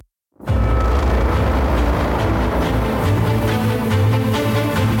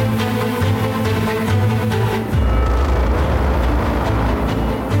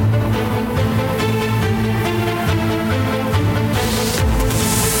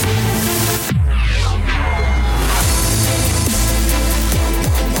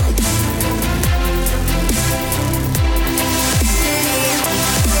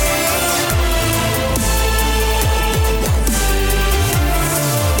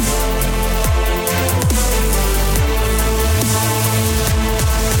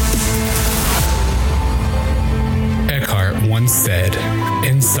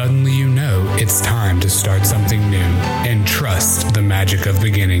know it's time to start something new and trust the magic of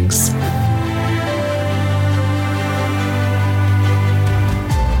beginnings.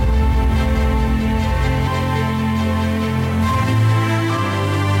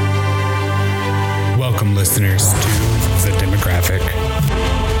 Welcome, listeners, to The Demographic.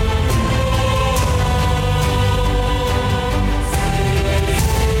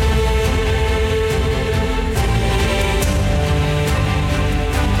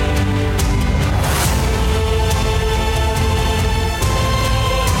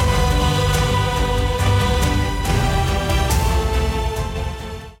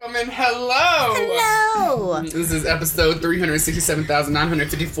 Hello. This is episode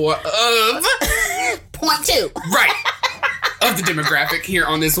 367,954 of... Point two. Right. Of The Demographic here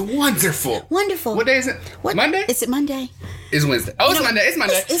on this wonderful... Wonderful. What day is it? What? Monday? Is it Monday? It's Wednesday. Oh, it's Monday. It's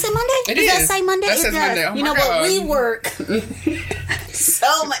Monday. Is it Monday? It does is. that say Monday? That it says does. Monday. Oh you my know God. what? We work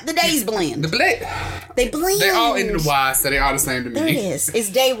so much. The days blend. They blend. They all ended with Y, so they all the same to me. There it is. It's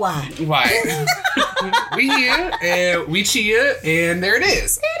day Y. Right. We here, and we cheer, and there it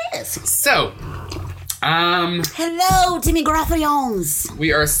is. There it is. So... Hello, Demographians.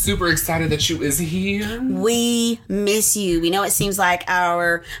 we are super excited that you is here. We miss you. We know it seems like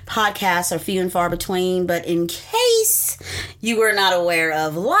our podcasts are few and far between, but in case you were not aware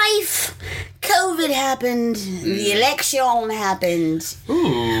of life, COVID happened, the election happened,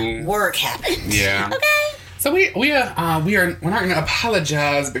 work happened. Yeah. Okay. So we're not gonna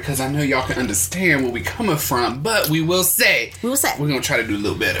apologize because I know y'all can understand where we coming from, but we will say we're gonna try to do a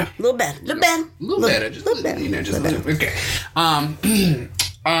little better. A little better. Okay.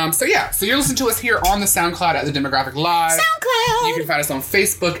 So you're listening to us here on the SoundCloud at The Demographic Live. SoundCloud. You can find us on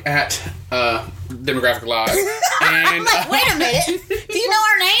Facebook at Demographic Live. And wait a minute. Do you know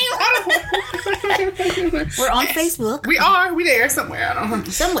our name? We're on Facebook. We there somewhere. I don't know.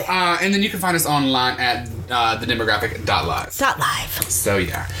 Somewhere. And then you can find us online at thedemographic.live. .live. So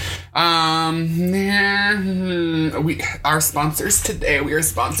yeah. Our sponsors today, we are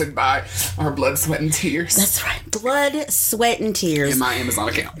sponsored by our Blood, Sweat, and Tears. That's right. Blood, Sweat, and Tears. In my Amazon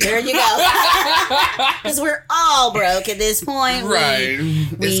account. There you go. Because we're all broke at this point. Right.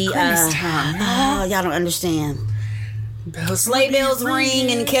 It's Christmas time. Oh, y'all don't understand. Bells Sleigh bells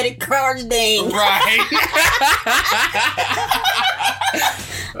ring and credit cards ding. Right.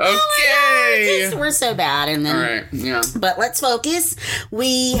 Okay. We're so bad. And then, all right. Yeah. But let's focus.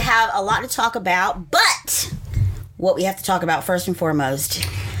 We have a lot to talk about, but what we have to talk about first and foremost.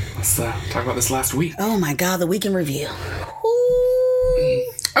 Let's talk about this last week. Oh my God, the week in review.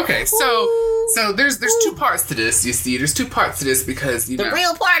 Okay, so there's two parts to this. You see, there's two parts to this because the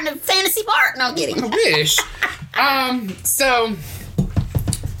real part and the fantasy part. No, I'm kidding. I wish.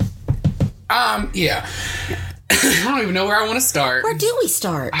 Yeah. I don't even know where I want to start. Where do we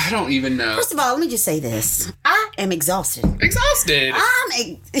start? I don't even know. First of all, let me just say this. I am exhausted. Exhausted.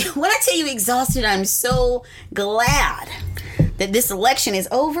 When I tell you exhausted, I'm so glad that this election is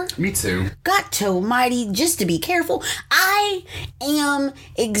over. Me too. God almighty, just to be careful, I am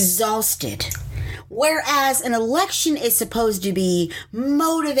exhausted. Whereas an election is supposed to be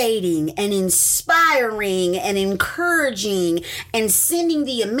motivating and inspiring and encouraging and sending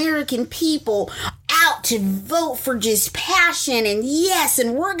the American people out to vote for just passion and yes,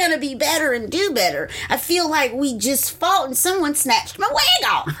 and we're going to be better and do better. I feel like we just fought and someone snatched my wig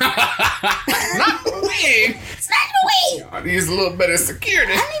off. Not the wig. Snatched my wig. I need a little better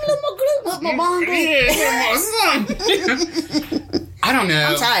security. I need a little more glue with my bond glue. Yeah, something. I don't know.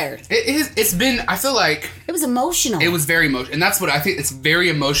 I'm tired. It's been, I feel like... It was emotional. It was very emotional. And that's what I think, it's very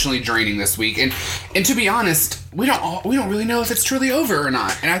emotionally draining this week. And to be honest, we don't really know if it's truly over or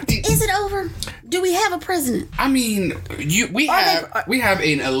not. And I think... Is it over? Do we have a president? I mean, we have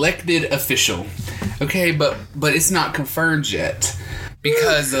an elected official. Okay, but it's not confirmed yet.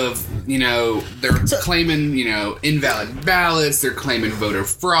 Because of, they're claiming, invalid ballots, they're claiming voter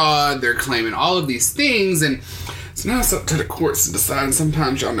fraud, they're claiming all of these things, and so now it's up to the courts to decide, and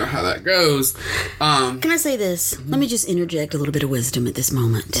sometimes y'all know how that goes. Can I say this? Let me just interject a little bit of wisdom at this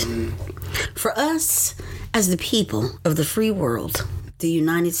moment. For us, as the people of the free world, the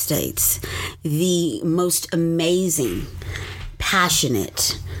United States, the most amazing,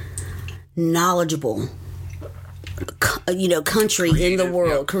 passionate, knowledgeable, country in the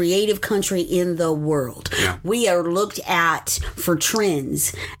world, creative country in the world. Yeah. We are looked at for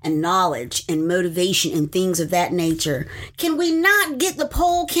trends and knowledge and motivation and things of that nature. Can we not get the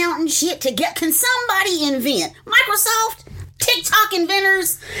poll count and shit to get? Can somebody invent? Microsoft? TikTok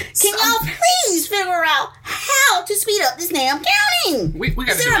inventors, can y'all please figure out how to speed up this damn counting? We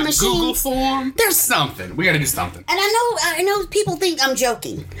got to do a Google form. There's something. We got to do something. And I know people think I'm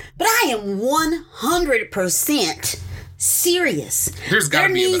joking, but I am 100% serious. There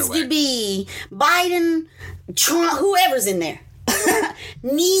needs to be Biden, Trump, whoever's in there,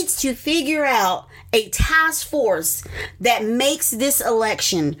 needs to figure out a task force that makes this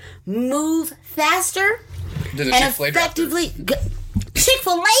election move faster and effectively.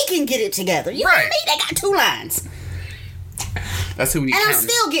 Chick-fil-A can get it together. You know what I mean? They got 2 lines. That's who we need. And I'm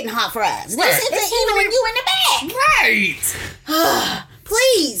still getting hot fries. Right. This isn't even when you in the back. Right.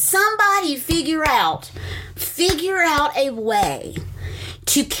 Please, somebody figure out a way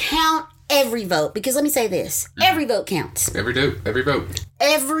to count every vote. Because let me say this. Every vote counts. Every vote.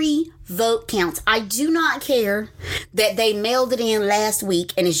 Every vote counts. I do not care that they mailed it in last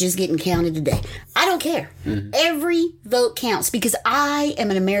week and it's just getting counted today. I don't care. Mm-hmm. Every vote counts because I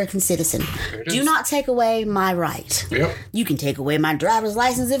am an American citizen. Do not take away my right. Yep. You can take away my driver's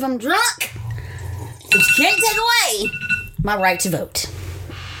license if I'm drunk, but you can't take away my right to vote.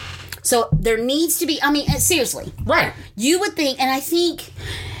 So there needs to be, seriously. Right. You would think, and I think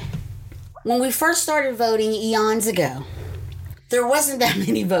when we first started voting eons ago, there wasn't that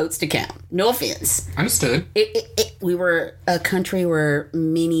many votes to count. No offense. Understood. We were a country where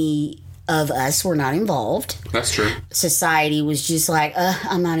many of us were not involved. That's true. Society was just like,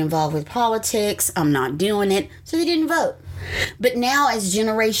 I'm not involved with politics. I'm not doing it. So they didn't vote. But now as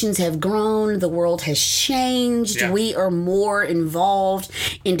generations have grown, the world has changed. Yeah. We are more involved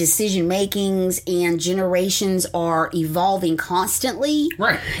in decision makings and generations are evolving constantly.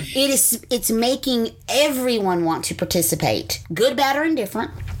 Right. It's making everyone want to participate, good, bad, or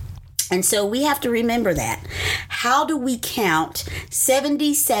indifferent. And so we have to remember that. How do we count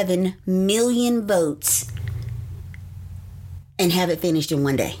 77 million votes and have it finished in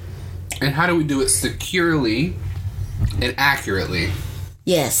one day? And how do we do it securely and accurately?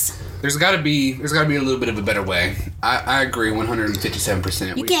 Yes. There's got to be a little bit of a better way. I agree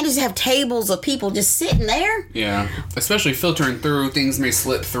 157%. You can't just have tables of people just sitting there. Yeah. Especially filtering through, things may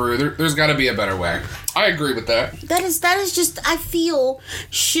slip through. There's got to be a better way. I agree with that. That is just, I feel,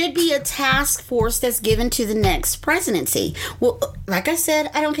 should be a task force that's given to the next presidency. Well, like I said,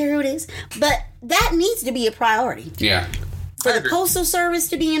 I don't care who it is, but that needs to be a priority. Yeah. For the Postal Service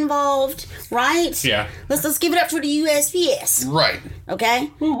to be involved, right? Yeah. Let's give it up for the USPS. Right. Okay?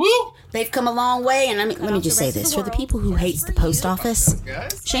 Woo woo. They've come a long way, and let me just say this. For the people who hates the post office,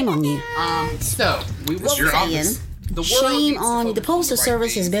 shame on you. So, we was your office. Shame on you. The Postal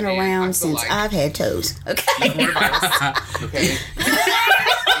Service has been around since I've had toes. Okay? Okay.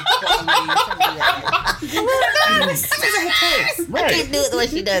 I can't do it the way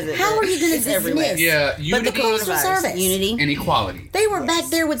she does it. How are you going to dismiss? Yeah, but the Postal Service, unity, and equality. They were back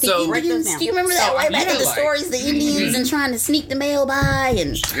there with the Indians. Do you remember that way back in the stories? The Indians and trying to sneak the mail by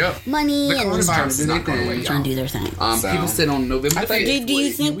and money and trying to do their thing. People sit on November 5th. Do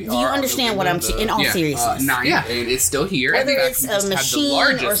you understand what I'm in all seriousness? Yeah, and it's still here. Whether it's a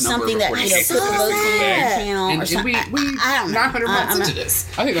machine or something that put the votes in their account or something. I don't know. 900 months into this.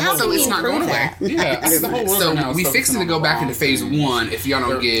 I think the whole thing is not going away. Yeah, so we fixing to go back into phase 1 if y'all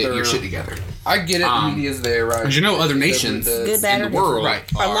don't get your shit together. I get it. The media's there, right? Because other nations in the world are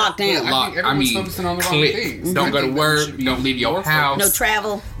locked down. Focusing on the wrong things. Don't go to work. Don't leave your house. No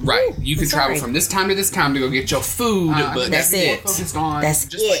travel. Right. You can travel from this time to this time to go get your food, but that's it. That's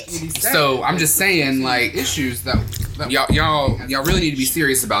it. So I'm just saying, like, issues that y'all really need to be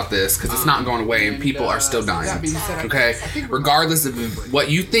serious about this because it's not going away and people are still dying. Okay, regardless of what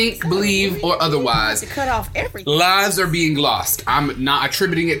you think, believe, or otherwise, cut off everything. Lives are being lost. I'm not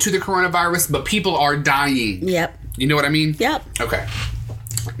attributing it to the coronavirus, but people are dying. Yep. You know what I mean? Yep. Okay.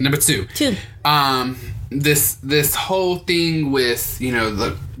 Number 2. This whole thing with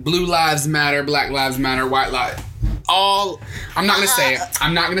the Blue Lives Matter, Black Lives Matter, White Lives. I'm not gonna say it.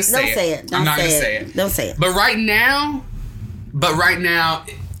 I'm not gonna say it. I'm not gonna say it. Don't say it. But right now,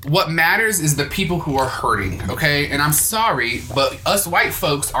 what matters is the people who are hurting. Okay, and I'm sorry, but us white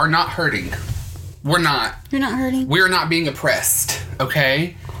folks are not hurting. We're not. You're not hurting. We're not being oppressed.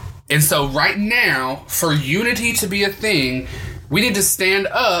 Okay, and so right now, for unity to be a thing, we need to stand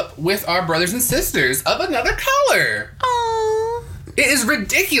up with our brothers and sisters of another color. Aww. It is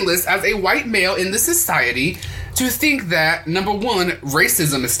ridiculous as a white male in this society to think that, number 1,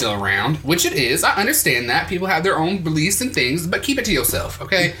 racism is still around, which it is. I understand that. People have their own beliefs and things, but keep it to yourself,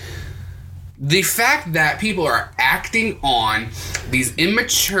 okay? The fact that people are acting on these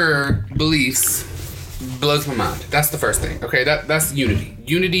immature beliefs blows my mind. That's the first thing, okay? That's unity.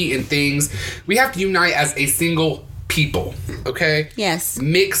 Unity in things. We have to unite as a single people. Okay? Yes.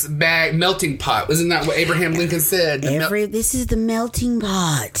 Mixed bag, melting pot. Isn't that what Abraham Lincoln said? This is the melting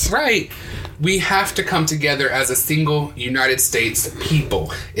pot. Right. We have to come together as a single United States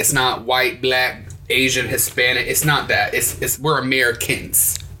people. It's not white, black, Asian, Hispanic. It's not that. It's we're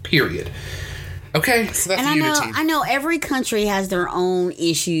Americans. Period. Okay, so that's unity. I know every country has their own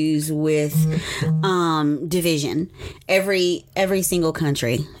issues with division. Every single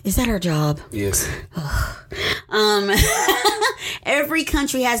country. Is that our job? Yes. Every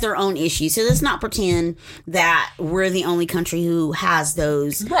country has their own issues. So let's not pretend that we're the only country who has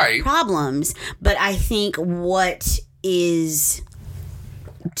those problems. But I think what is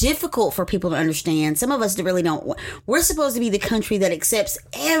difficult for people to understand, some of us really don't, we're supposed to be the country that accepts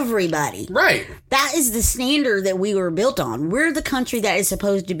everybody. Right. That is the standard that we were built on. We're the country that is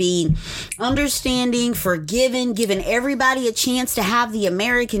supposed to be understanding, forgiving, giving everybody a chance to have the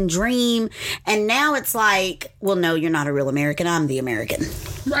American dream. And now it's like, well, no, you're not a real American. I'm the American.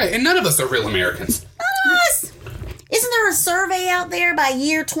 Right. And none of us are real Americans. None of us. Isn't there a survey out there by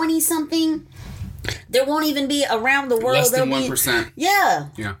year 20-something? There won't even be around the world. Less than 1%. Yeah.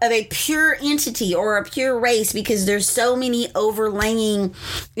 Of a pure entity or a pure race, because there's so many overlaying,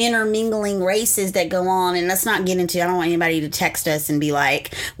 intermingling races that go on. And let's not get into, I don't want anybody to text us and be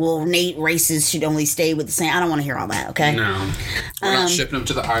like, well, races should only stay with the same. I don't want to hear all that, okay? No. We're not shipping them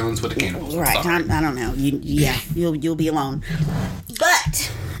to the islands with the cannibals. Right. I don't know. You'll be alone.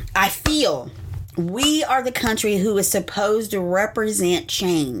 But I feel we are the country who is supposed to represent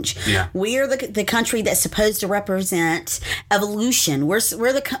change. Yeah. We are the country that's supposed to represent evolution. We're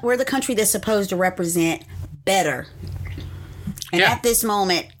the country that's supposed to represent better. And at this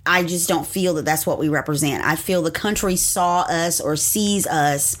moment, I just don't feel that that's what we represent. I feel the country saw us or sees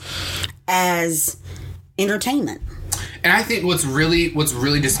us as entertainment. And I think what's really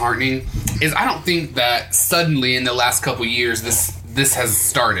disheartening is I don't think that suddenly in the last couple of years this has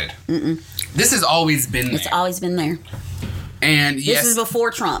started. Mm-mm. This has always been there. It's always been there. And yes. This is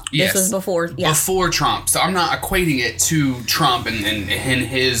before Trump. Yes. This was before. Yeah. Before Trump. So I'm not equating it to Trump and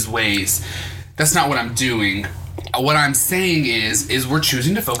his ways. That's not what I'm doing. What I'm saying is we're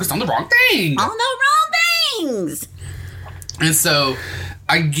choosing to focus on the wrong thing. On the wrong things. And so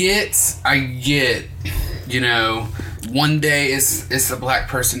I get, one day it's a black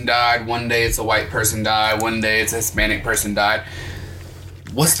person died, one day it's a white person died, one day it's a Hispanic person died.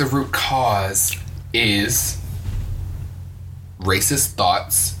 What's the root cause is racist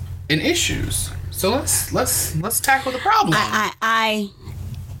thoughts and issues. So let's tackle the problem. I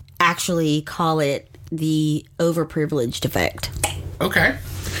actually call it the overprivileged effect. Okay.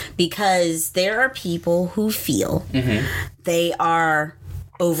 Because there are people who feel they are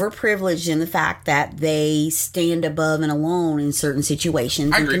overprivileged in the fact that they stand above and alone in certain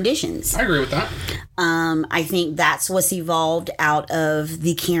situations and conditions. I agree with that. I think that's what's evolved out of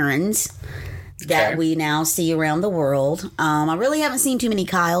the Karens that we now see around the world. I really haven't seen too many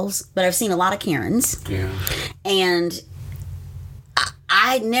Kyles, but I've seen a lot of Karens. Yeah. And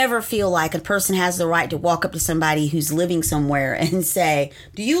I never feel like a person has the right to walk up to somebody who's living somewhere and say,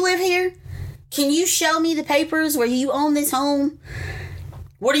 do you live here? Can you show me the papers where you own this home?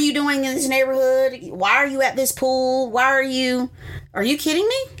 What are you doing in this neighborhood? Why are you at this pool? Are you kidding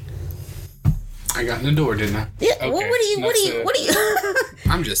me? I got in the door, didn't I? Yeah. Okay. What do you?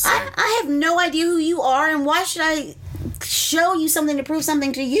 I'm just saying. I have no idea who you are, and why should I show you something to prove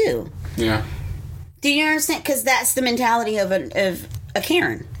something to you? Yeah. Do you understand? Because that's the mentality of a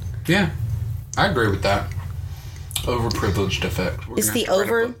Karen. Yeah, I agree with that. Overprivileged effect. It's the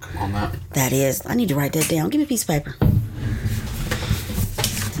over on that. That is. I need to write that down. Give me a piece of paper.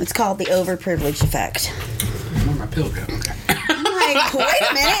 It's called the overprivileged effect. Where'd my pill go? Okay. I'm like, wait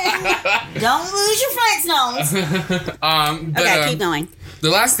a minute. Don't lose your Flintstones. Okay, keep going. The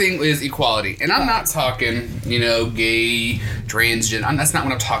last thing is equality. And I'm not talking, gay, transgender. That's not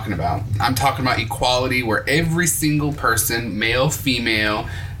what I'm talking about. I'm talking about equality where every single person, male, female,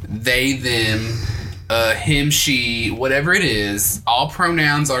 they, them, him, she, whatever it is, all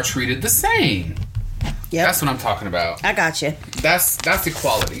pronouns are treated the same. Yep. That's what I'm talking about. I got you. That's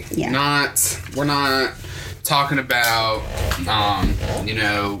equality. Yeah. We're not talking about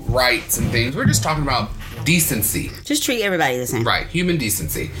rights and things. We're just talking about decency. Just treat everybody the same. Right. Human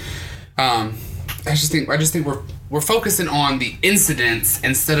decency. I just think we're focusing on the incidents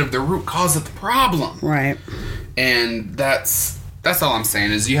instead of the root cause of the problem. Right. And that's all I'm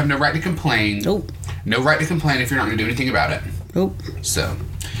saying is you have no right to complain. Nope. No right to complain if you're not going to do anything about it. Nope. So,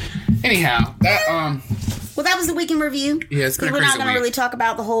 anyhow, that Well, that was the week in review. Yeah, it's been a crazy week. We're not going to really talk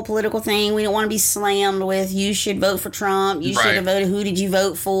about the whole political thing. We don't want to be slammed with you should vote for Trump. You should have voted. Who did you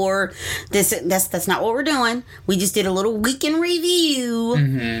vote for? That's not what we're doing. We just did a little week in review,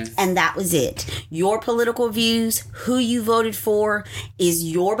 and that was it. Your political views, who you voted for, is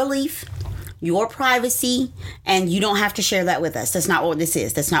your belief, your privacy, and you don't have to share that with us. That's not what this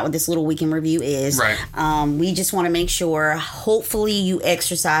is. That's not what this little week in review is. Right. We just want to make sure, hopefully, you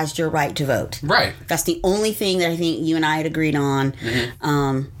exercised your right to vote. Right. That's the only thing that I think you and I had agreed on.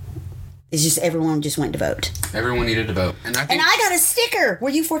 It's just everyone just went to vote. Everyone needed to vote. And I got a sticker. Were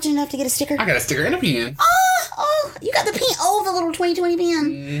you fortunate enough to get a sticker? I got a sticker and a pen. Oh, you got the pen. Oh, the little 2020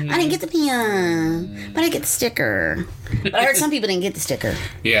 pen. I didn't get the pen, but I get the sticker. But I heard some people didn't get the sticker.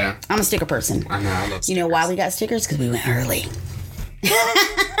 Yeah. I'm a sticker person. I know, I love stickers. You know why we got stickers? Because we went early.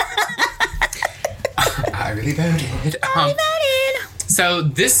 I really voted. So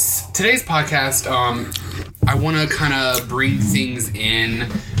today's podcast, I want to kind of bring things in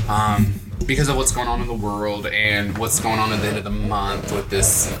because of what's going on in the world and what's going on at the end of the month with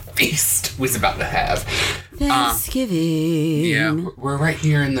this feast we're about to have. Thanksgiving. Yeah, we're right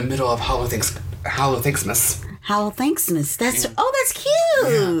here in the middle of Halloweenmas. Thanksmas. That's cute.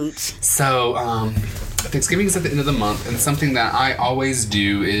 Yeah. So, Thanksgiving is at the end of the month, and something that I always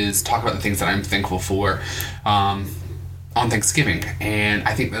do is talk about the things that I'm thankful for on Thanksgiving. And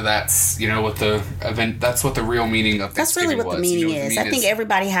I think that's, what the event, that's what the real meaning of Thanksgiving was. That's really what the meaning is. I think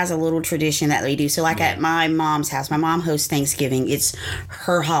everybody has a little tradition that they do. So like at my mom's house, my mom hosts Thanksgiving. It's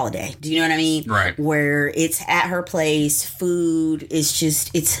her holiday. Do you know what I mean? Right. Where it's at her place, food, it's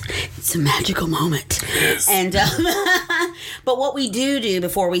a magical moment. Yes. And, but what we do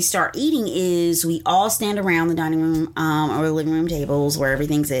before we start eating is we all stand around the dining room or the living room tables where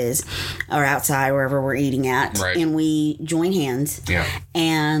everything's is, or outside, wherever we're eating at. Right. And we join hands. Yeah.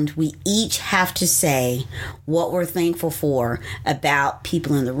 And we each have to say what we're thankful for about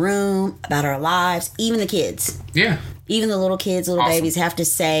people in the room, about our lives, even the kids. Yeah. Even the little kids, little babies have to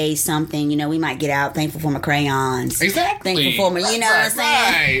say something. We might get out, thankful for my crayons. Exactly. Thankful for my, what I'm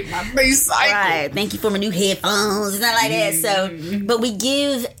saying? Right. My base cycle. Right. Thank you for my new headphones. It's not like that. So, but we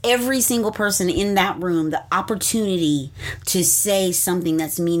give every single person in that room the opportunity to say something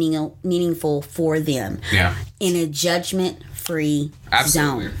that's meaningful for them. Yeah. In a judgment-free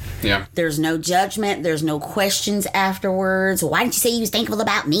zone. Yeah. There's no judgment. There's no questions afterwards. Why didn't you say you was thankful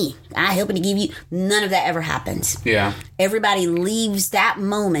about me? I hoping to give you... None of that ever happens. Yeah. Everybody leaves that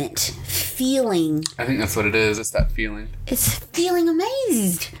moment feeling... I think that's what it is. It's that feeling. It's feeling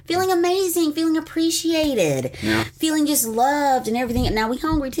amazed. Feeling amazing. Feeling appreciated. Yeah. Feeling just loved and everything. Now we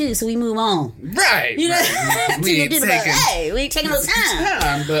hungry too, so we move on. Right. You know? Right. We ain't taking no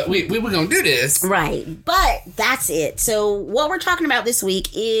time. But we were going to do this. Right. But that's it. So what we're talking about this week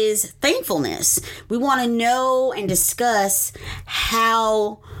is thankfulness. We want to know and discuss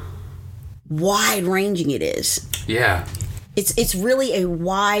how wide-ranging it is. Yeah. It's really a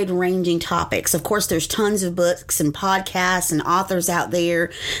wide-ranging topic. So of course, there's tons of books and podcasts and authors out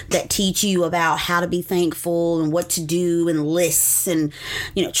there that teach you about how to be thankful and what to do and lists and,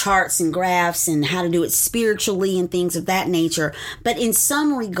 charts and graphs and how to do it spiritually and things of that nature. But in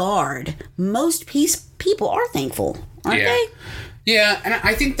some regard, most people are thankful, aren't they? Yeah, and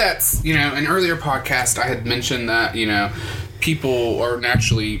I think that's, an earlier podcast I had mentioned that, people are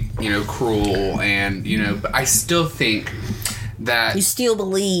naturally, cruel and, but I still think that... You still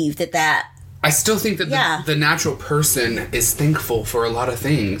believe that... I still think that the natural person is thankful for a lot of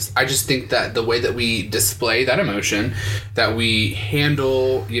things. I just think that the way that we display that emotion, that we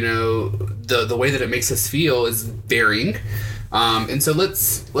handle, the way that it makes us feel is varying. And so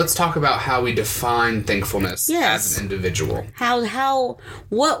let's talk about how we define thankfulness as an individual.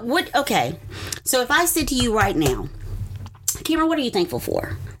 Okay. So if I said to you right now, Cameron, what are you thankful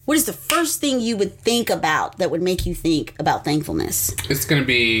for? What is the first thing you would think about that would make you think about thankfulness? It's gonna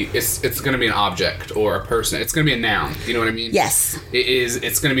be an object or a person. It's gonna be a noun. You know what I mean? Yes.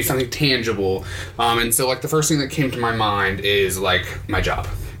 It's gonna be something tangible. And so the first thing that came to my mind is my job.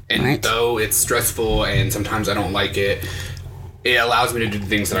 And though it's stressful and sometimes I don't like it, it allows me to do the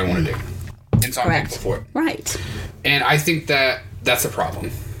things that I want to do. And so I'm thankful for it. Right. And I think that that's a problem.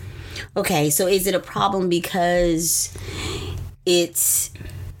 Okay, so is it a problem because it's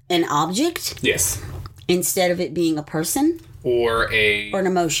an object? Yes. Instead of it being a person? Or an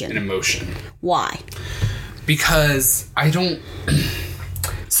emotion. An emotion. Why? Because I don't...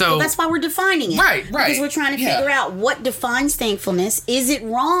 So that's why we're defining it. Right. Because we're trying to figure out what defines thankfulness. Is it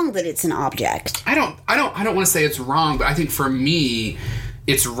wrong that it's an object? I don't want to say it's wrong, but I think for me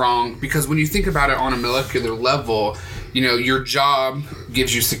it's wrong because when you think about it on a molecular level, your job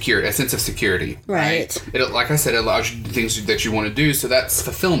gives you a sense of security. Right. It, like I said, it allows you to do things that you want to do. So that's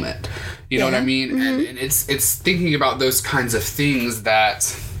fulfillment. You know what I mean? Mm-hmm. And it's thinking about those kinds of things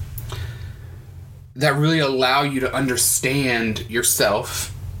that really allow you to understand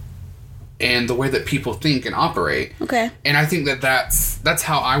yourself and the way that people think and operate. Okay. And I think that's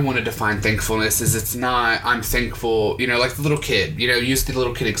how I want to define thankfulness. Is it's not I'm thankful, like the little kid. Use the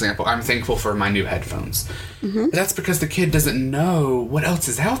little kid example. I'm thankful for my new headphones. Mm-hmm. But that's because the kid doesn't know what else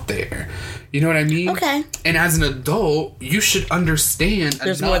is out there. You know what I mean? Okay. And as an adult, you should understand.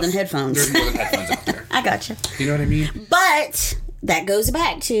 There's more than headphones. There's more than headphones out there. I gotcha. You know what I mean? But that goes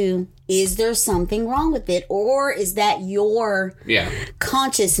back to, is there something wrong with it? Or is that your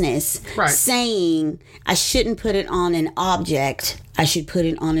consciousness saying, I shouldn't put it on an object, I should put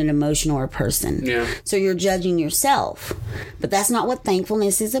it on an emotion or a person? Yeah. So you're judging yourself. But that's not what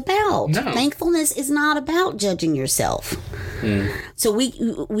thankfulness is about. No. Thankfulness is not about judging yourself. So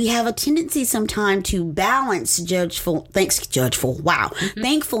we have a tendency sometimes to balance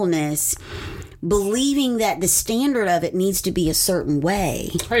thankfulness, believing that the standard of it needs to be a certain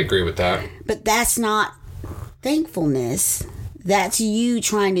way. I agree with that. But that's not thankfulness. That's you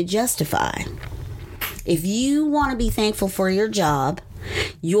trying to justify. If you want to be thankful for your job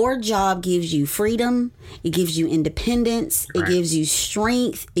gives you freedom, it gives you independence, it gives you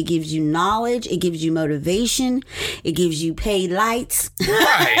strength, it gives you knowledge, it gives you motivation, it gives you paid lights.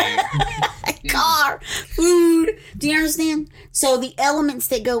 Right. Car, food. Do you understand? So the elements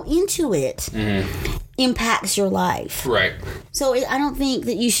that go into it impacts your life. Right. So I don't think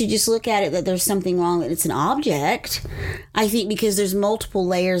that you should just look at it that there's something wrong, that it's an object. I think because there's multiple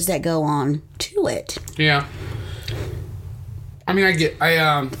layers that go on to it. Yeah. I mean, do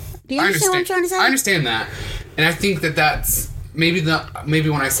you understand what I'm trying to say? I understand that. And I think that's maybe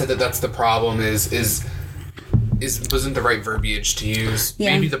when I said that that's the problem is wasn't the right verbiage to use.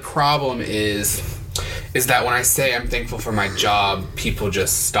 Yeah. Maybe the problem is that when I say I'm thankful for my job, people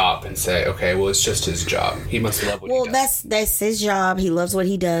just stop and say, okay, well, it's just his job. He must love what he does. Well, that's his job. He loves what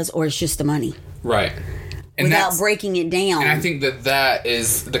he does, or it's just the money. Right. And without breaking it down. And I think that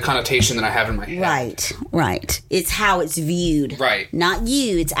is the connotation that I have in my head. Right. It's how it's viewed. Right. Not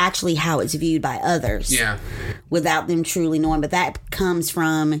you. It's actually how it's viewed by others. Yeah. Without them truly knowing. But that comes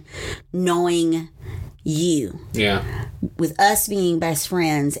from knowing you. Yeah. With us being best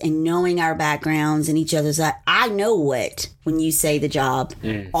friends and knowing our backgrounds and each other's, I know when you say the job,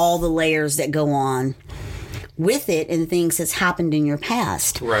 all the layers that go on with it and things that's happened in your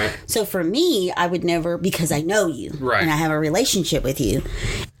past. Right. So for me, I would never, because I know you and I have a relationship with you,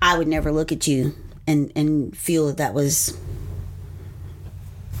 I would never look at you and feel that was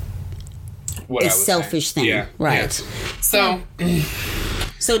a selfish thing. Yeah. Right. Yeah.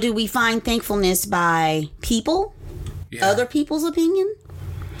 So do we find thankfulness by people? Yeah. Other people's opinion?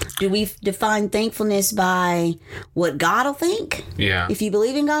 Do we define thankfulness by what God will think? Yeah. If you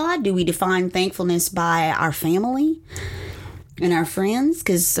believe in God, do we define thankfulness by our family and our friends?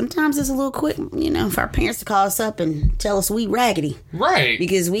 Because sometimes it's a little quick, for our parents to call us up and tell us we raggedy. Right.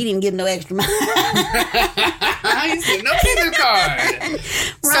 Because we didn't give no extra money. I see no payment card.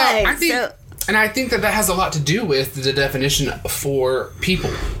 Right. And I think that has a lot to do with the definition for people.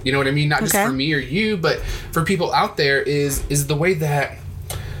 You know what I mean? Not just for me or you, but for people out there is the way that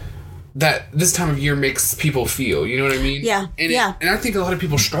this time of year makes people feel. You know what I mean? Yeah. And I think a lot of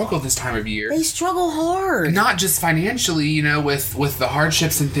people struggle this time of year. They struggle hard. Not just financially, with the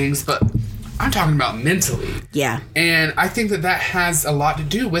hardships and things, but I'm talking about mentally. Yeah. And I think that has a lot to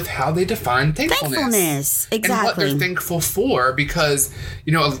do with how they define thankfulness. Exactly. And what they're thankful for, because,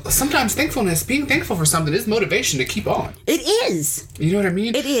 sometimes being thankful for something is motivation to keep on. It is. You know what I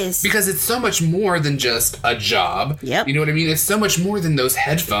mean? It is. Because it's so much more than just a job. Yep. You know what I mean? It's so much more than those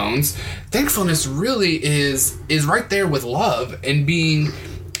headphones. Thankfulness really is right there with love and being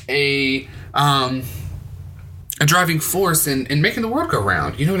a driving force in making the world go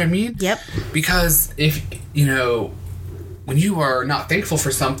round. You know what I mean? Yep. Because if, when you are not thankful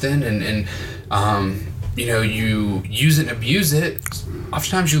for something and you use it and abuse it,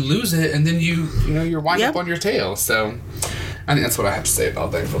 oftentimes you lose it and then you're wind up on your tail. So I think that's what I have to say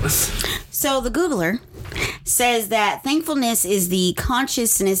about thankfulness. So the Googler says that thankfulness is the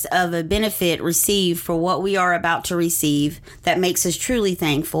consciousness of a benefit received for what we are about to receive that makes us truly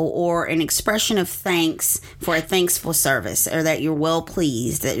thankful, or an expression of thanks for a thankful service, or that you're well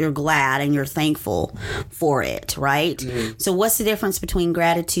pleased, that you're glad and you're thankful for it, right? Mm-hmm. So what's the difference between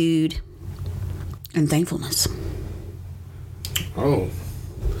gratitude and thankfulness? Oh,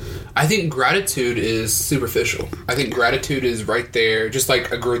 I think gratitude is superficial. I think gratitude is right there, just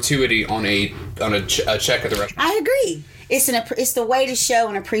like a gratuity on a check at the restaurant. I agree. It's the way to show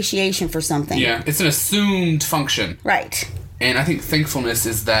an appreciation for something. Yeah, it's an assumed function. Right. And I think thankfulness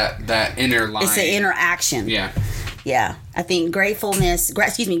is that inner line. It's an interaction. Yeah. Yeah. I think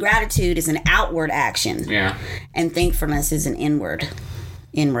gratitude is an outward action. Yeah. And thankfulness is an inward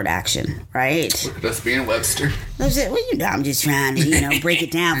action, right? Look at us being Webster. I'm just trying to, break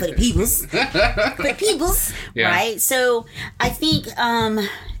it down for the peoples. Yeah. Right? So I think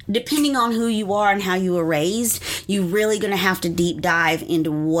depending on who you are and how you were raised, you're really going to have to deep dive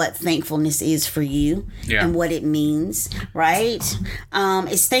into what thankfulness is for you and what it means, right?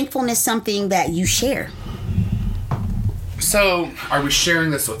 Is thankfulness something that you share? So, are we sharing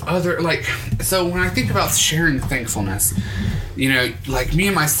this with so when I think about sharing thankfulness, like me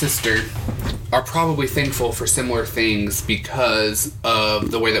and my sister are probably thankful for similar things because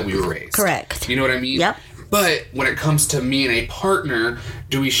of the way that we were raised. Correct. You know what I mean? Yep. But when it comes to me and a partner,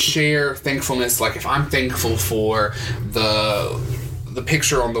 do we share thankfulness? Like if I'm thankful for the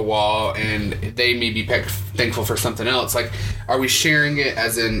picture on the wall and they may be thankful for something else, like are we sharing it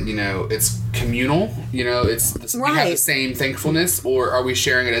as in it's communal, we have the same thankfulness, or are we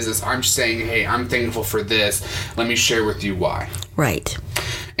sharing it as this, I'm saying, hey, I'm thankful for this, let me share with you why. Right.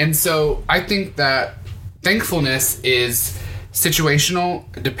 And so I think that thankfulness is situational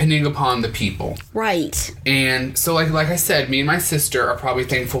depending upon the people. Right. And so like I said, me and my sister are probably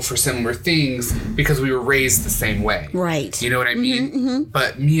thankful for similar things because we were raised the same way. Right. You know what I mean? Mm-hmm.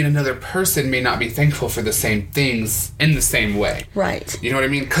 But me and another person may not be thankful for the same things in the same way. Right. You know what I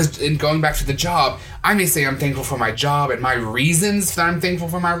mean? Because in going back to the job, I may say I'm thankful for my job, and my reasons that I'm thankful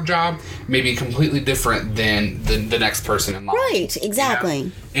for my job may be completely different than the next person in line. Right.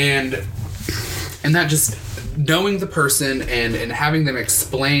 Exactly. And that just knowing the person and having them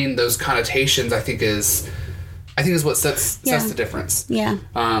explain those connotations, I think is what sets the difference. Yeah.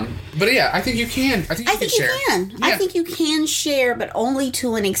 But yeah, I think you can. I think you can. Yeah. I think you can share, but only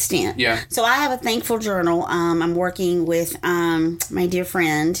to an extent. Yeah. So I have a thankful journal. I'm working with my dear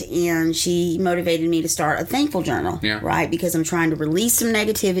friend, and she motivated me to start a thankful journal. Yeah. Right, because I'm trying to release some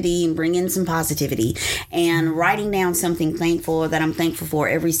negativity and bring in some positivity. And writing down something thankful that I'm thankful for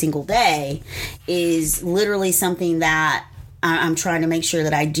every single day is literally something that I'm trying to make sure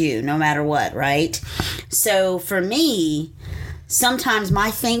that I do, no matter what, right? So for me, sometimes my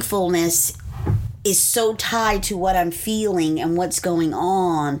thankfulness is so tied to what I'm feeling and what's going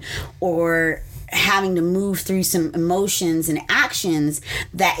on, or having to move through some emotions and actions,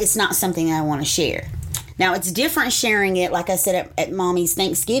 that it's not something I want to share. Now, it's different sharing it, like I said, at Mommy's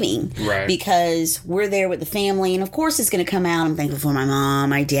Thanksgiving. Right. Because we're there with the family, and of course it's going to come out, I'm thankful for my mom,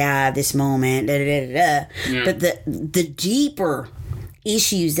 my dad, this moment, da-da-da-da-da. Yeah. But the deeper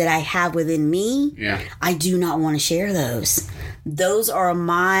issues that I have within me, I do not want to share those. Those are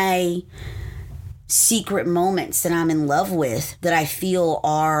my secret moments that I'm in love with, that I feel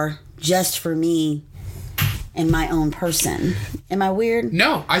are just for me and my own person. Am I weird?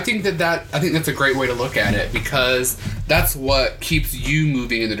 No, I think that's a great way to look at it, because that's what keeps you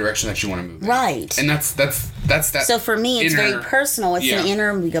moving in the direction that you want to move in. Right. And that's that. So for me, it's very personal. It's an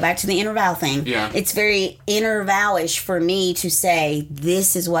inner. We go back to the inner vow thing. Yeah. It's very inner vowish for me to say,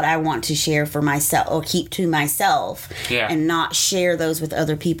 this is what I want to share for myself, or keep to myself. Yeah. And not share those with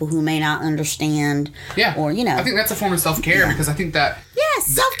other people who may not understand. Yeah. Or I think that's a form of self-care, because I think that. Yes,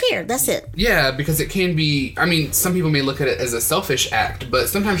 self-care. That's it. Yeah, because it can be. I mean, some people may look at it as a selfish act, but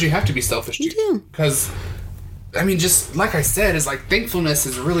sometimes you have to be selfish too. You do. Because, I mean, just like I said, is like thankfulness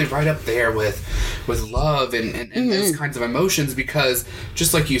is really right up there with love and those kinds of emotions, because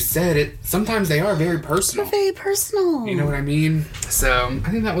just like you said, sometimes they are very personal. They're very personal. You know what I mean? So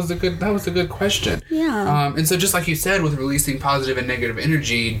I think that was a good question. Yeah. And so just like you said, with releasing positive and negative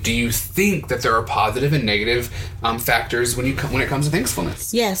energy, do you think that there are positive and negative factors when it comes to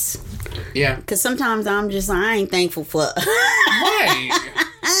thankfulness? Yes. Yeah. Because sometimes I ain't thankful for. Right.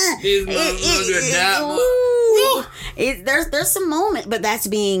 There's some moment, but that's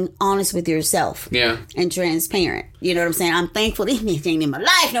being honest with yourself. Yeah. And transparent. You know what I'm saying? I'm thankful this bitch ain't in my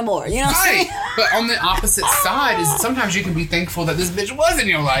life no more. You know what I'm saying? But on the opposite side is sometimes you can be thankful that this bitch was in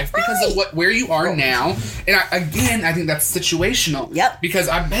your life because of where you are now. And I think that's situational. Yep. Because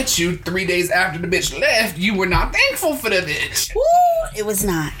I bet you 3 days after the bitch left, you were not thankful for the bitch. Woo! It was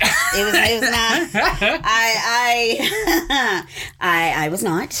not. It was not. I was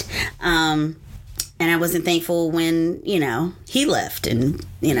not. And I wasn't thankful when, he left and,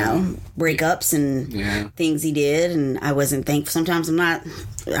 breakups and things he did. And I wasn't thankful. Sometimes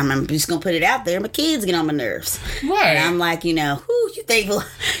I'm just going to put it out there. My kids get on my nerves. Right. And I'm like, you thankful.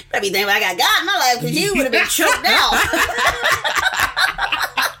 You better be thankful I got God in my life because you would have been choked out.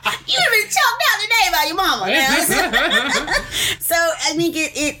 You would have been choked out today by your mama. So, I think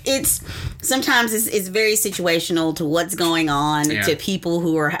it's sometimes it's very situational to what's going on, to people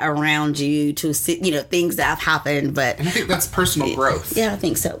who are around you, to things that have happened. But and I think that's personal growth. Yeah, I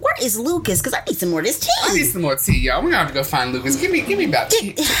think so. Where is Lucas? Because I need some more of this tea. I need some more tea, y'all. We're gonna have to go find Lucas. Give me about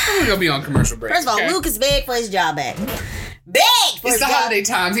tea. We're gonna be on commercial break. First of all, Lucas begged for his job back. It's the holiday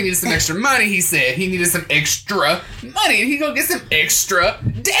times. He needed some extra money. He said he needed some extra money, and he gonna get some extra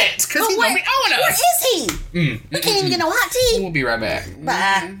debt because he's gonna be owing us. Where is he? We can't even get no hot tea. We'll be right back.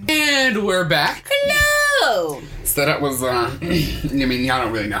 Bye. And we're back. Hello. So that was, y'all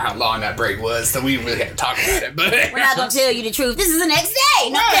don't really know how long that break was, so we really had to talk about it. But we're not gonna tell you the truth. This is the next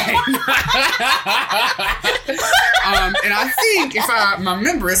day. Right. And I think if my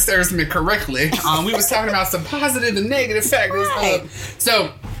memory serves me correctly, we was talking about some positive and negative factors. Right.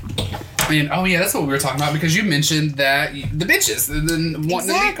 That's what we were talking about because you mentioned that the bitches and then wanting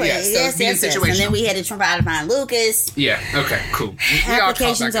exactly. to Yes. And then we had to try to find Lucas. Yeah. Okay. Cool.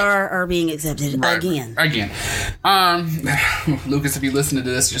 Applications are being accepted again. Lucas, if you listen to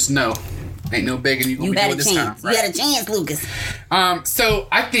this, just know ain't no begging you gonna be doing this time. Right? You had a chance, Lucas. So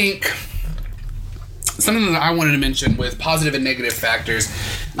I think something that I wanted to mention with positive and negative factors.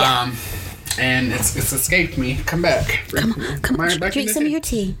 And it's escaped me. Come back. Come on. Drink some of your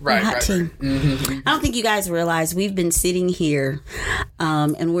tea. Hot tea. Mm-hmm. I don't think you guys realize we've been sitting here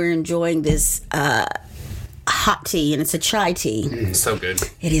and we're enjoying this hot tea, and it's a chai tea. So good.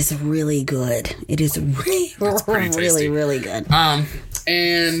 It is really good. It is really, really good.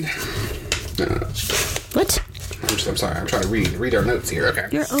 And... what? I'm sorry. I'm trying to read our notes here. Okay.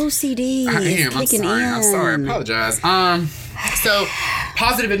 Your OCD. I am. I'm sorry. I apologize. So,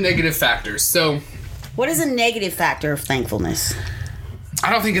 positive and negative factors. So, what is a negative factor of thankfulness?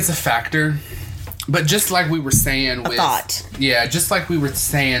 I don't think it's a factor, but just like we were saying with thought. Yeah, just like we were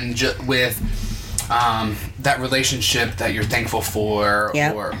saying with that relationship that you're thankful for,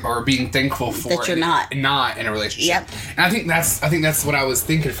 or being thankful for that you're not in a relationship. Yep. And I think that's what I was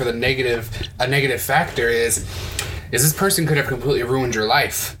thinking for a negative factor is this person could have completely ruined your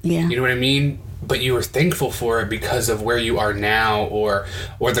life. Yeah. You know what I mean? But you were thankful for it because of where you are now, or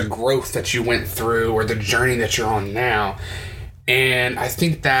the growth that you went through, or the journey that you're on now. And I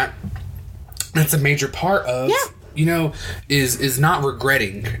think that's a major part of is not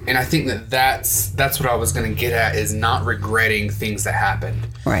regretting. And I think that's what I was going to get at, is not regretting things that happened.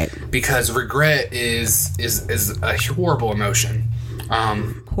 Right. Because regret is a horrible emotion.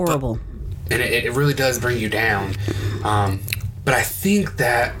 Horrible. And it really does bring you down. But I think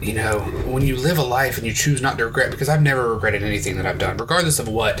that, when you live a life and you choose not to regret, because I've never regretted anything that I've done, regardless of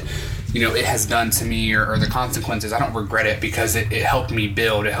what, it has done to me or the consequences, I don't regret it because it helped me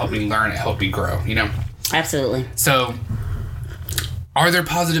build, it helped me learn, it helped me grow, Absolutely. So, are there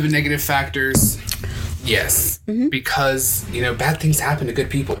positive and negative factors? Yes. Mm-hmm. Because, bad things happen to good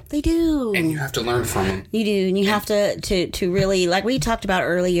people. They do. And you have to learn from them. You do. And you have to really, like we talked about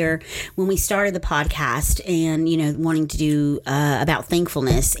earlier when we started the podcast and, wanting to do about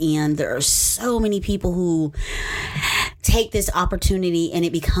thankfulness. And there are so many people who take this opportunity and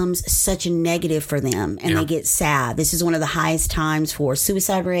it becomes such a negative for them and they get sad. This is one of the highest times for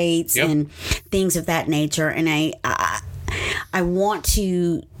suicide rates and things of that nature. And I want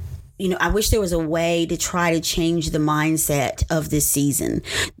to... I wish there was a way to try to change the mindset of this season.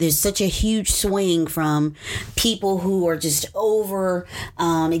 There's such a huge swing from people who are just over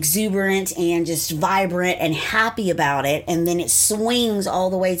exuberant and just vibrant and happy about it. And then it swings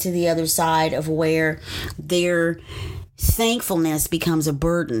all the way to the other side of where their thankfulness becomes a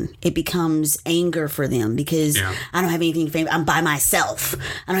burden. It becomes anger for them because I don't have anything to I'm by myself.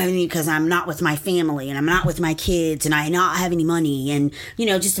 I don't have anything because I'm not with my family and I'm not with my kids and I not have any money and,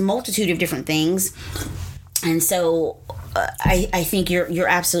 just a multitude of different things. And so I think you're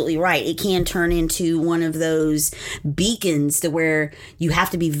absolutely right. It can turn into one of those beacons to where you have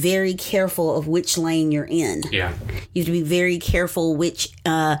to be very careful of which lane you're in. Yeah. You have to be very careful which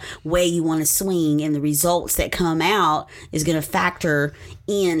way you want to swing, and the results that come out is going to factor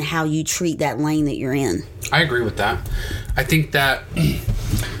in how you treat that lane that you're in. I agree with that. I think that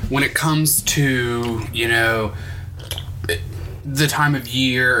when it comes to, the time of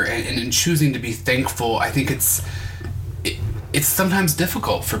year and choosing to be thankful, I think it's sometimes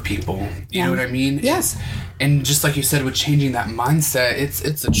difficult for people. You know what I mean? Yes. And just like you said, with changing that mindset,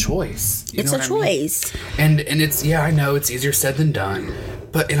 it's a choice. It's a choice. And it's, I know it's easier said than done.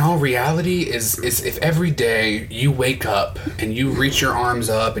 But in all reality is if every day you wake up and you reach your arms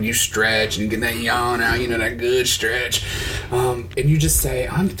up and you stretch and get that yawn out, that good stretch, and you just say,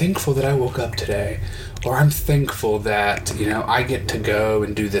 I'm thankful that I woke up today. Or I'm thankful that, I get to go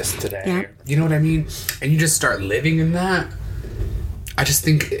and do this today. Yeah. You know what I mean? And you just start living in that. I just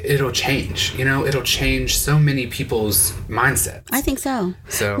think it'll change. It'll change so many people's mindsets. I think so.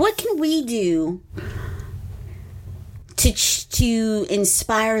 So, what can we do to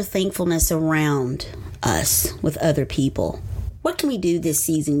inspire thankfulness around us with other people? What can we do this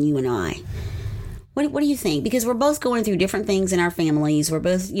season, you and I? What do you think? Because we're both going through different things in our families. We're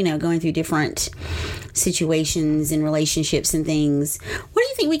both, going through different situations and relationships and things. What do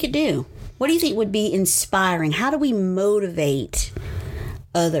you think we could do? What do you think would be inspiring? How do we motivate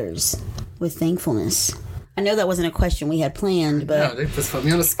others with thankfulness? I know that wasn't a question we had planned, but... No, they just put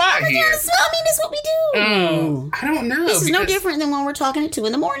me on the spot here. I mean, that's what we do. I don't know. This is no different than when we're talking at 2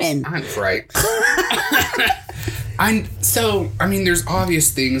 a.m. I'm right. There's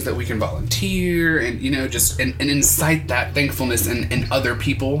obvious things that we can volunteer and, just and incite that thankfulness in other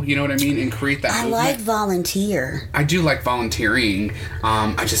people, you know what I mean? And create that movement. like volunteer. I do like volunteering.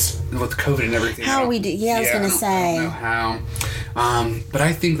 I just, with COVID and everything. How we do? Yeah, I was going to say. I don't know how. But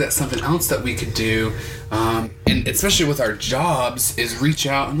I think that's something else that we could do, and especially with our jobs, is reach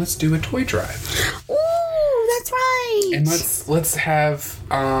out and let's do a toy drive. Ooh, that's right. And let's have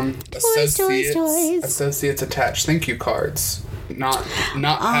associates attached thank you cards. Not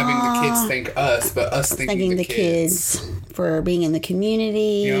having the kids thank us, but us thanking the kids for being in the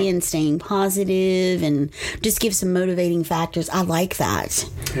community and staying positive and just give some motivating factors. I like that.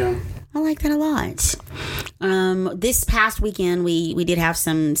 Yeah. I like that a lot. This past weekend, we did have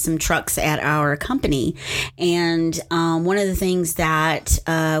some trucks at our company, and one of the things that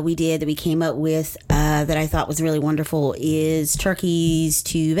we came up with that I thought was really wonderful is turkeys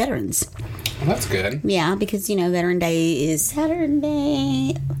to veterans. Well, that's good. Yeah, because Veteran Day is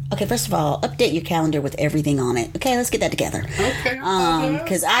Saturday. Okay, first of all, update your calendar with everything on it. Okay, let's get that together. Okay.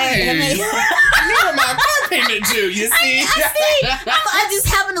 Because I know my car payment due. You see? I just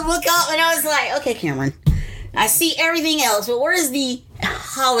happened to look up and I was like, okay, Cameron, I see everything else, but where's the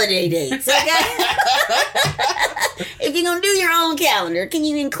holiday dates? Okay. If you're gonna do your own calendar, can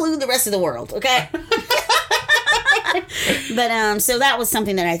you include the rest of the world? Okay. But so that was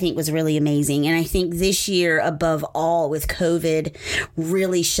something that I think was really amazing. And I think this year, above all, with COVID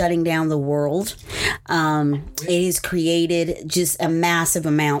really shutting down the world, it has created just a massive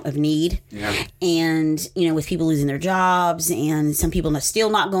amount of need. Yeah. And, with people losing their jobs and some people still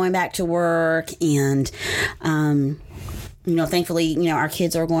not going back to work. And, thankfully, our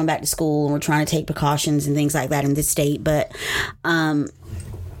kids are going back to school and we're trying to take precautions and things like that in this state. But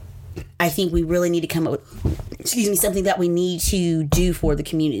I think we really need to come up with, something that we need to do for the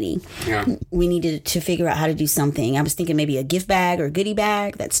community. Yeah. We need to figure out how to do something. I was thinking maybe a gift bag or a goodie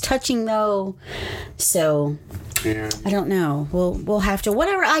bag that's touching, though. So, I don't know. We'll have to,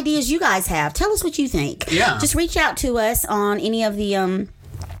 whatever ideas you guys have, tell us what you think. Yeah. Just reach out to us on any of the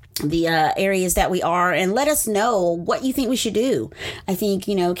areas that we are and let us know what you think we should do. I think,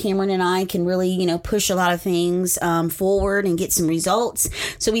 Cameron and I can really, push a lot of things forward and get some results.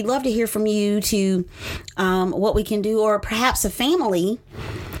 So we'd love to hear from you to what we can do, or perhaps a family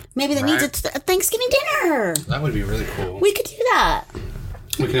maybe that needs a Thanksgiving dinner. That would be really cool. We could do that.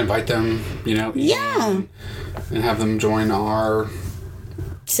 We can invite them, and have them join our...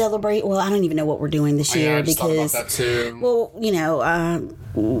 Celebrate. Well, I don't even know what we're doing this year I just because, thought about that too.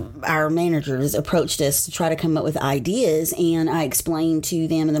 Well, our managers approached us to try to come up with ideas, and I explained to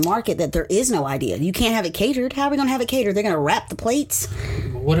them in the market that there is no idea. You can't have it catered. How are we going to have it catered? They're going to wrap the plates.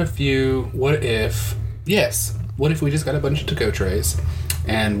 What if we just got a bunch of to-go trays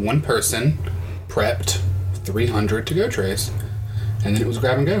and one person prepped 300 to-go trays and then it was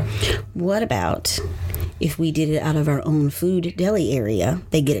grab and go? What about if we did it out of our own food deli area?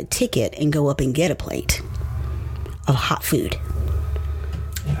 They get a ticket and go up and get a plate of hot food.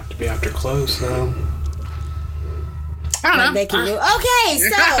 It'd have to be after close, though. I don't know. They can do. Okay,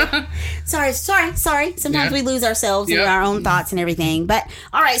 so sorry. Sometimes we lose ourselves in our own thoughts and everything. But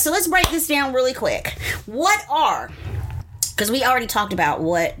all right, so let's break this down really quick. What are Because we already talked about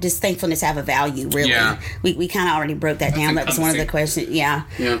what does thankfulness have a value, really. Yeah. We kind of already broke that down. That was one of the questions. Yeah.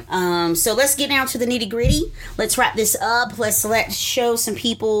 So let's get down to the nitty gritty. Let's wrap this up. Let's show some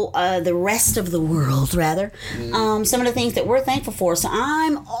people, the rest of the world, rather, some of the things that we're thankful for. So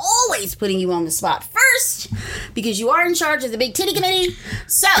I'm always putting you on the spot first because you are in charge of the Big Titty Committee.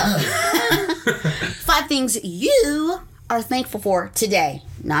 So 5 things you are thankful for today.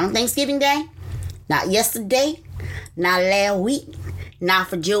 Not on Thanksgiving Day. Not yesterday. Not last week. Not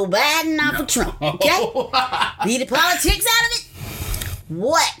for Joe Biden. Not for Trump. Okay? Leave the politics out of it.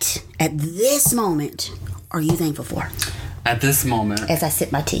 What, at this moment, are you thankful for? At this moment. As I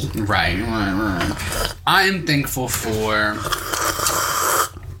sip my tea. Right. I am thankful for...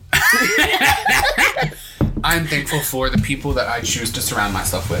 I'm thankful for the people that I choose to surround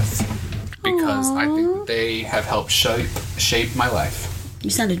myself with. Because I think they have helped shape my life. You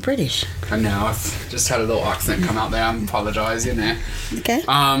sounded British. I know. I've just had a little accent come out there. I apologize, Okay.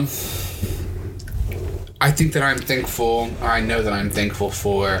 I think that I'm thankful, or I know that I'm thankful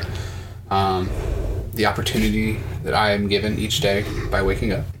for the opportunity that I am given each day by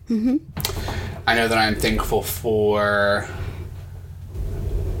waking up. Mm-hmm. I know that I'm thankful for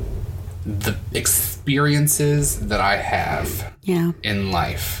the experiences that I have in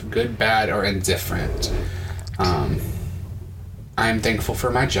life, good, bad, or indifferent. I'm thankful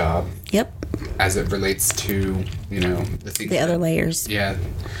for my job. Yep. As it relates to, the things. The other layers. Yeah.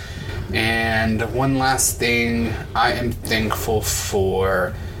 And one last thing, I am thankful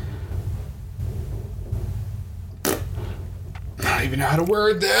for... I don't even know how to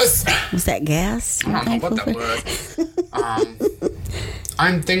word this. Was that gas? I don't know what that was.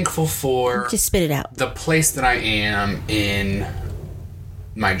 I'm thankful for... Just spit it out. The place that I am in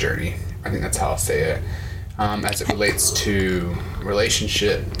my journey. I think that's how I'll say it. As it relates to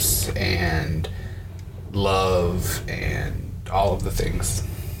relationships and love and all of the things.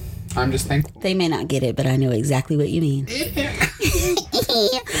 I'm just thankful. They may not get it, but I know exactly what you mean.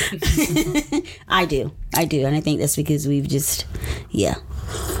 I do. And I think that's because we've just,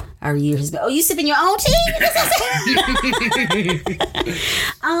 our year has been... Oh, you sipping your own tea?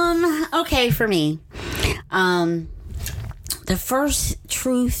 Okay, for me. The first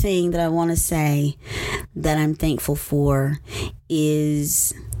true thing that I want to say that I'm thankful for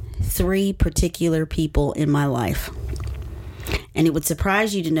is 3 particular people in my life. And it would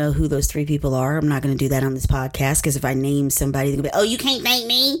surprise you to know who those 3 people are. I'm not going to do that on this podcast because if I name somebody, they're going to be, oh, you can't thank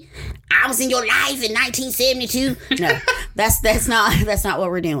me. I was in your life in 1972. No, that's not what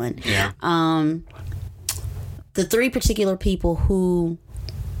we're doing. Yeah. The 3 particular people who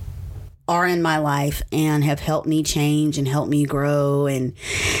are in my life and have helped me change and helped me grow and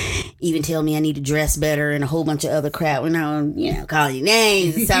even tell me I need to dress better and a whole bunch of other crap. We're not, calling you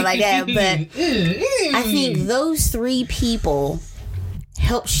names and stuff like that. But I think those 3 people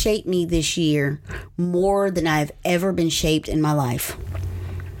helped shape me this year more than I've ever been shaped in my life.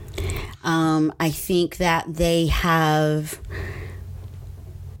 I think that they have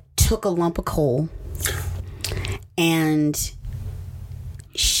took a lump of coal and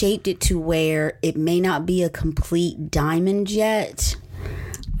shaped it to where it may not be a complete diamond yet,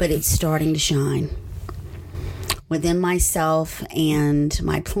 but it's starting to shine within myself and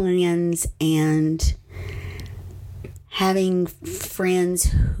my plans, and having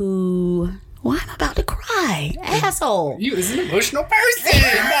friends who... Well, I'm about to cry. Asshole. You is an emotional person.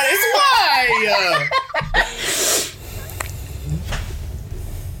 That is why.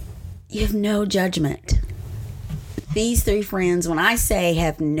 You have no judgment. These 3 friends, when I say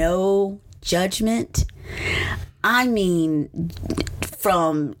have no judgment, I mean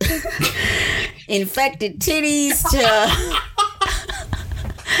from infected titties to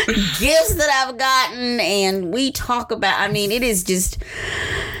gifts that I've gotten, and we talk about, it is just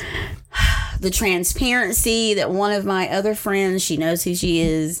the transparency that one of my other friends, she knows who she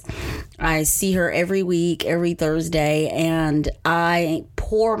is. I see her every week, every Thursday, and I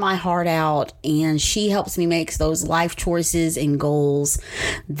pour my heart out, and she helps me make those life choices and goals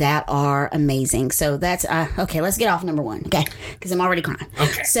that are amazing. So that's, okay, let's get off number 1, okay? Because I'm already crying.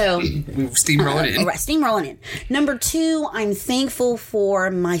 Okay. So, steamrolling in. All right, steamrolling in. Number 2, I'm thankful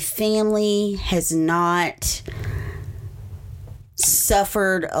for my family has not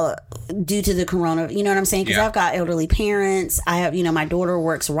suffered due to the corona, you know what I'm saying? Because I've got elderly parents. I have, my daughter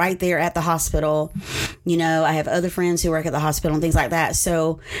works right there at the hospital. I have other friends who work at the hospital and things like that.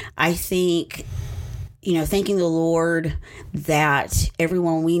 So I think, thanking the Lord that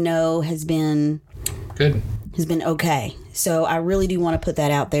everyone we know has been good, has been okay. So I really do want to put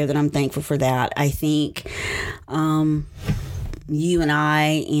that out there, that I'm thankful for that. I think you and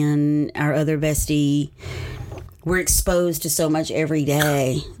I and our other bestie we're exposed to so much every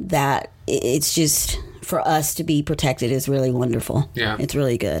day that it's just, for us to be protected is really wonderful. Yeah. It's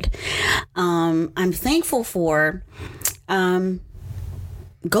really good. I'm thankful for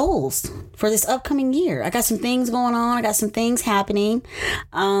goals for this upcoming year. I got some things going on. I got some things happening.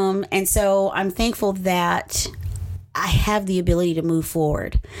 And so I'm thankful that I have the ability to move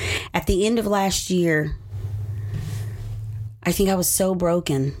forward. At the end of last year, I think I was so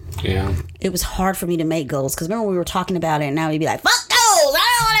broken. Yeah. It was hard for me to make goals because remember we were talking about it and now we'd be like, fuck goals! I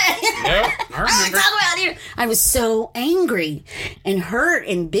don't want to I remember. talk about it. I was so angry and hurt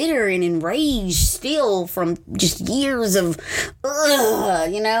and bitter and enraged still from just years of,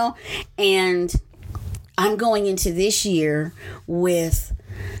 and I'm going into this year with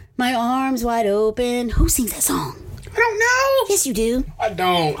my arms wide open. Who sings that song? I don't know. Yes, you do. I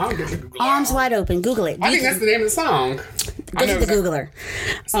don't get to Google Arms wide open. Google it. I think that's the name of the song. Go to the Googler.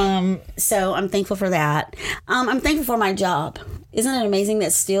 So I'm thankful for that. I'm thankful for my job. Isn't it amazing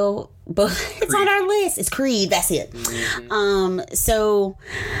that still both? It's on our list. It's Creed. That's it. And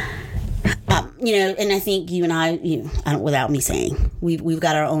I think you and I don't, without me saying, we've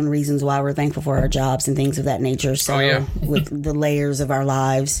got our own reasons why we're thankful for our jobs and things of that nature. So with the layers of our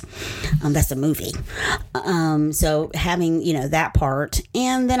lives, that's a movie. So having, that part.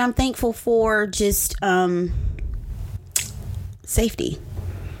 And then I'm thankful for just safety.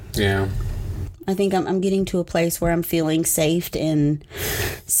 Yeah. I think I'm getting to a place where I'm feeling safe in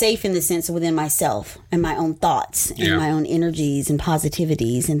the sense of within myself and my own thoughts and my own energies and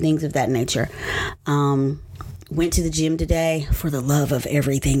positivities and things of that nature. Went to the gym today for the love of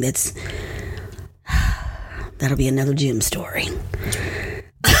everything that'll be another gym story.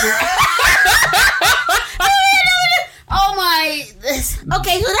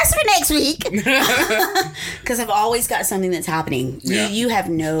 Okay, so that's for next week. Because I've always got something that's happening. Yeah. You have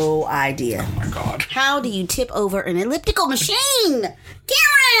no idea. Oh my God. How do you tip over an elliptical machine? Cameron,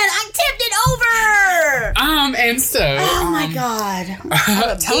 I tipped it over! And so... Oh my God.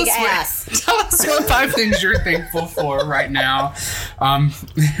 Tell us what 5 things you're thankful for right now. I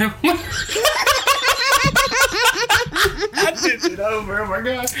tipped it over. Oh my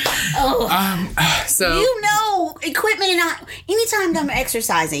God. So equipment and anytime I'm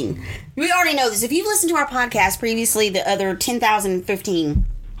exercising, we already know this. If you've listened to our podcast previously, the other 10,015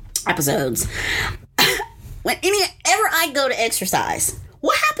 episodes, whenever I go to exercise,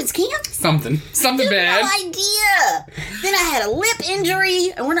 what happens, Cam? Something bad. No idea. Then I had a lip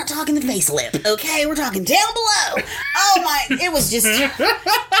injury, and we're not talking the face lip, okay? We're talking down below. Oh my! It was just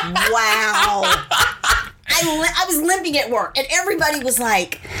wow. I was limping at work, and everybody was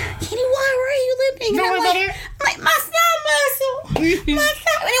like, "Kenny, why were you limping?" And I'm like, my thigh muscle. My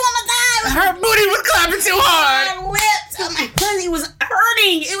thigh. What do you want my thigh? Her booty was clapping too hard. My lips. Oh my God, it was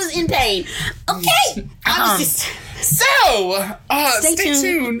hurting. It was in pain. Okay, I was just. So, stay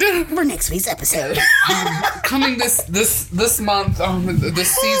tuned for next week's episode. Coming this month,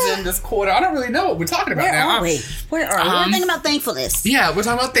 this season, this quarter. I don't really know what we're talking about now. Where are we? We're thinking about thankfulness. Yeah, we're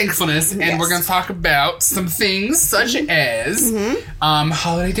talking about thankfulness, and we're going to talk about some things such as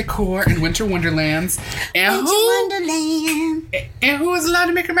holiday decor and winter wonderlands, and who is allowed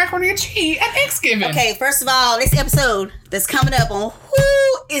to make a macaroni and cheese at Thanksgiving. Okay, first of all, this episode that's coming up on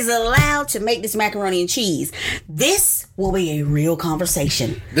who is allowed to make this macaroni and cheese. This will be a real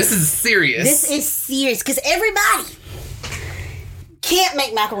conversation. This is serious. This is serious because everybody can't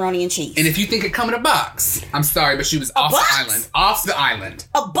make macaroni and cheese. And if you think it come in a box, I'm sorry, but she was off the island. Off the island.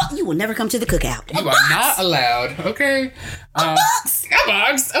 You will never come to the cookout. You are not allowed. Okay. A box. A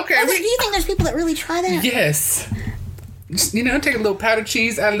box. Okay. Do you think there's people that really try that? Yes. Just, take a little powdered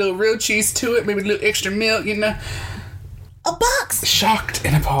cheese, add a little real cheese to it, maybe a little extra milk, A box. Shocked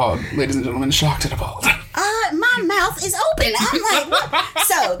and appalled, ladies and gentlemen. Shocked and appalled. My mouth is open. I'm like, what?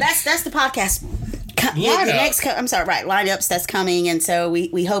 So that's the podcast. Lineups that's coming, and so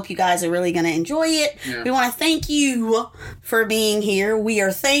we hope you guys are really going to enjoy it. Yeah. We want to thank you for being here. We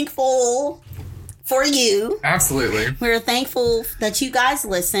are thankful for you. Absolutely. We're thankful that you guys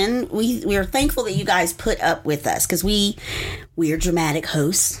listen. We are thankful that you guys put up with us because we are dramatic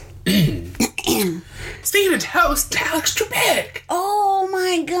hosts. Speaking of host, Alex Trebek. Oh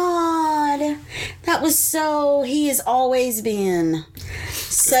my God. That was he has always been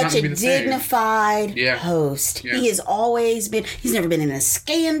such a dignified host. Yeah. He has always been, he's never been in a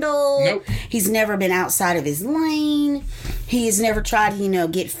scandal. Nope. He's never been outside of his lane. He has never tried to,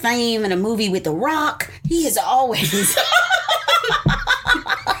 get fame in a movie with The Rock. He has always...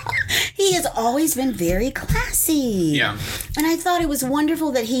 He has always been very classy. Yeah. And I thought it was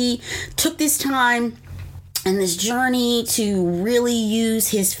wonderful that he took this time and this journey to really use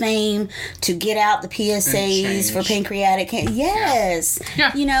his fame to get out the PSAs for pancreatic cancer. Yes.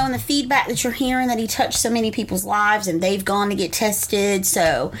 Yeah. You know, and the feedback that you're hearing that he touched so many people's lives and they've gone to get tested.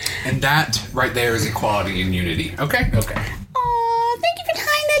 So. And that right there is equality and unity. Okay.